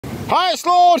Hi, it's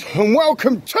Lord, and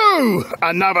welcome to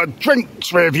another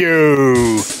drinks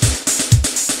review.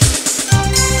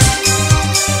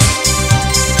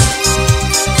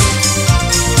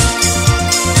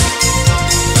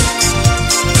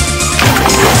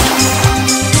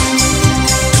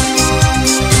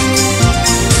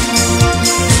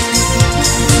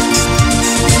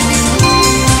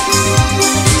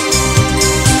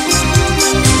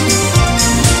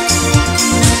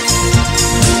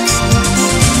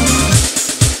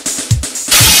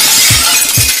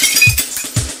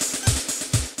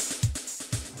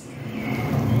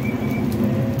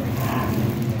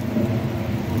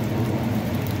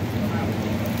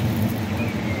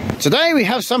 Today we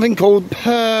have something called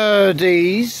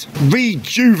Purdey's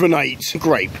Rejuvenate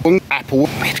Grape Apple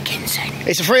with Ginseng.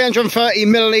 It's a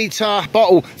 330ml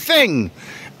bottle thing,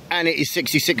 and it is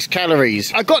 66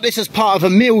 calories. I got this as part of a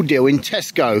meal deal in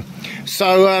Tesco.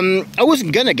 So I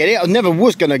wasn't gonna get it, I never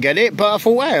was gonna get it, but I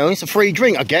thought, wow, it's a free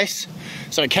drink, I guess.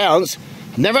 So it counts.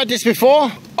 Never had this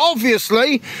before,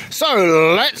 obviously.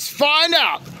 So let's find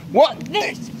out what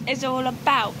this is all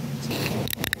about.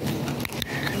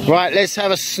 Right, let's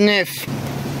have a sniff.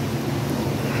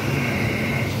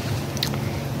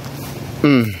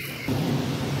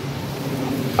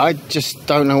 I just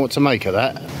don't know what to make of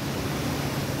that.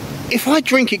 If I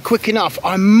drink it quick enough,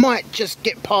 I might just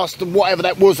get past whatever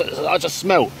that was that I just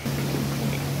smelled.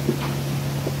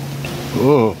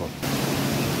 Oh.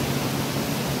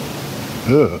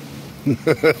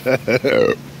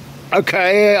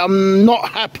 Okay, I'm not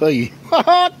happy.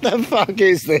 What the fuck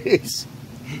is this?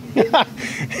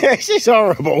 This is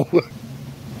horrible.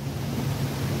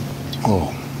 Oh,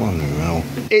 what the hell.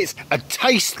 It's a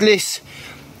tasteless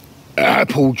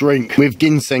apple drink with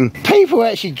ginseng. People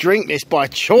actually drink this by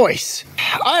choice.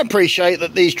 I appreciate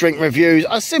that these drink reviews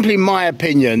are simply my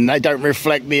opinion. They don't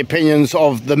reflect the opinions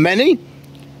of the many.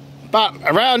 But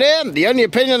around here, the only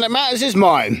opinion that matters is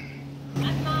mine.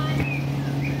 And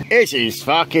mine. It is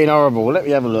fucking horrible. Let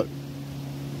me have a look.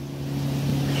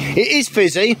 It is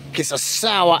fizzy. It's a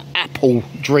sour apple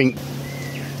drink.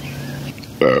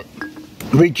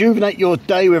 Rejuvenate your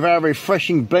day with our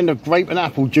refreshing blend of grape and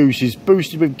apple juices,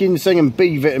 boosted with ginseng and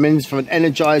B vitamins for an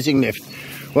energising lift.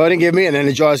 Well, it didn't give me an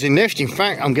energising lift. In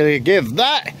fact, I'm going to give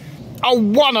that a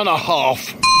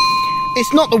 1.5.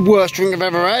 It's not the worst drink I've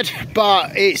ever had,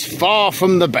 but it's far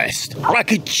from the best. I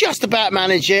could just about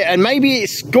manage it, and maybe it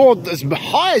scored as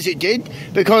high as it did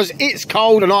because it's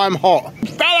cold and I'm hot.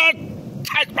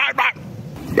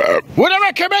 Would I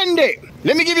recommend it?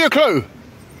 Let me give you a clue.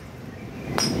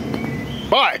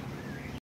 Bye.